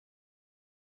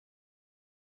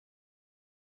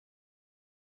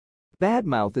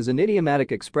Badmouth is an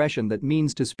idiomatic expression that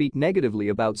means to speak negatively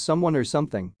about someone or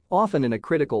something, often in a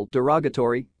critical,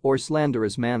 derogatory, or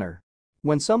slanderous manner.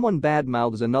 When someone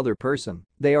badmouths another person,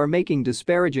 they are making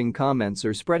disparaging comments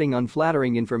or spreading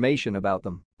unflattering information about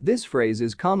them. This phrase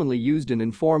is commonly used in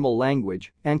informal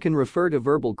language and can refer to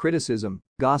verbal criticism,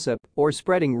 gossip, or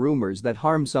spreading rumors that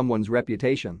harm someone's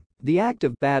reputation. The act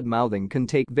of bad-mouthing can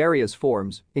take various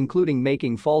forms, including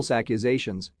making false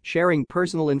accusations, sharing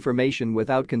personal information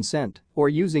without consent, or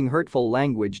using hurtful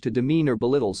language to demean or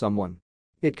belittle someone.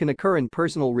 It can occur in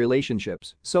personal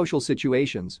relationships, social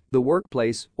situations, the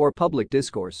workplace, or public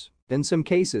discourse. In some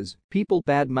cases, people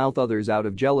bad-mouth others out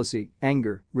of jealousy,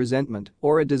 anger, resentment,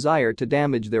 or a desire to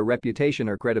damage their reputation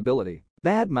or credibility.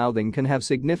 Bad-mouthing can have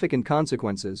significant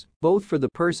consequences, both for the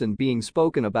person being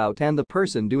spoken about and the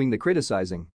person doing the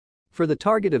criticizing. For the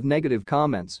target of negative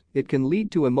comments, it can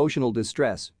lead to emotional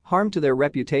distress, harm to their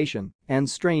reputation, and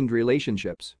strained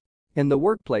relationships. In the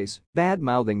workplace,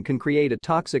 bad-mouthing can create a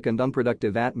toxic and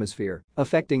unproductive atmosphere,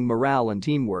 affecting morale and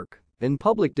teamwork. In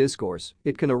public discourse,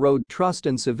 it can erode trust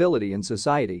and civility in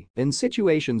society. In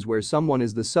situations where someone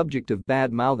is the subject of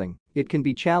bad-mouthing, it can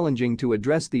be challenging to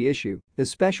address the issue,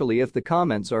 especially if the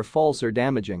comments are false or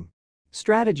damaging.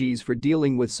 Strategies for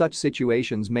dealing with such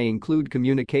situations may include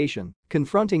communication,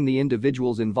 confronting the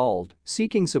individuals involved,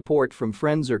 seeking support from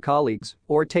friends or colleagues,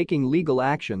 or taking legal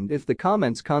action if the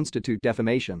comments constitute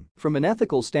defamation. From an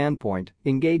ethical standpoint,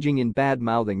 engaging in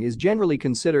bad-mouthing is generally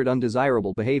considered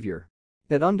undesirable behavior.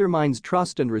 It undermines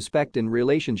trust and respect in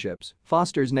relationships,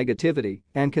 fosters negativity,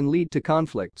 and can lead to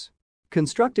conflicts.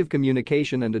 Constructive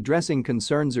communication and addressing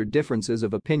concerns or differences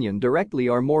of opinion directly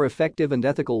are more effective and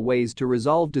ethical ways to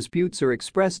resolve disputes or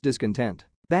express discontent.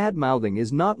 Bad-mouthing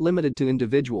is not limited to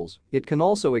individuals, it can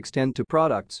also extend to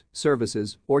products,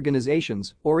 services,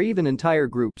 organizations, or even entire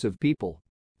groups of people.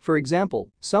 For example,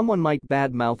 someone might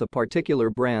badmouth a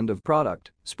particular brand of product,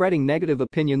 spreading negative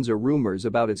opinions or rumors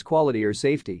about its quality or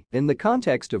safety. In the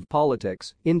context of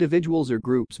politics, individuals or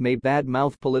groups may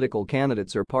badmouth political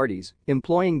candidates or parties,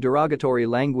 employing derogatory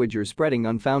language or spreading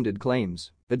unfounded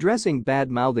claims. Addressing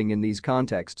bad-mouthing in these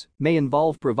contexts may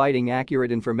involve providing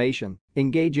accurate information,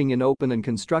 engaging in open and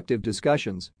constructive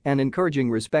discussions, and encouraging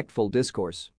respectful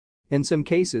discourse. In some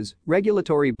cases,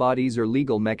 regulatory bodies or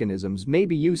legal mechanisms may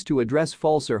be used to address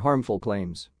false or harmful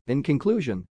claims. In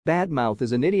conclusion, badmouth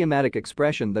is an idiomatic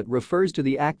expression that refers to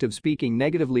the act of speaking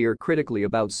negatively or critically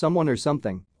about someone or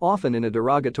something, often in a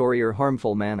derogatory or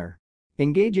harmful manner.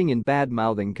 Engaging in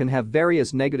bad-mouthing can have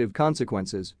various negative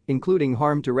consequences, including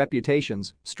harm to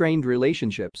reputations, strained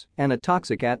relationships, and a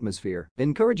toxic atmosphere.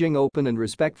 Encouraging open and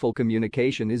respectful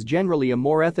communication is generally a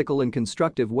more ethical and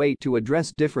constructive way to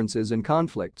address differences and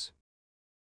conflicts.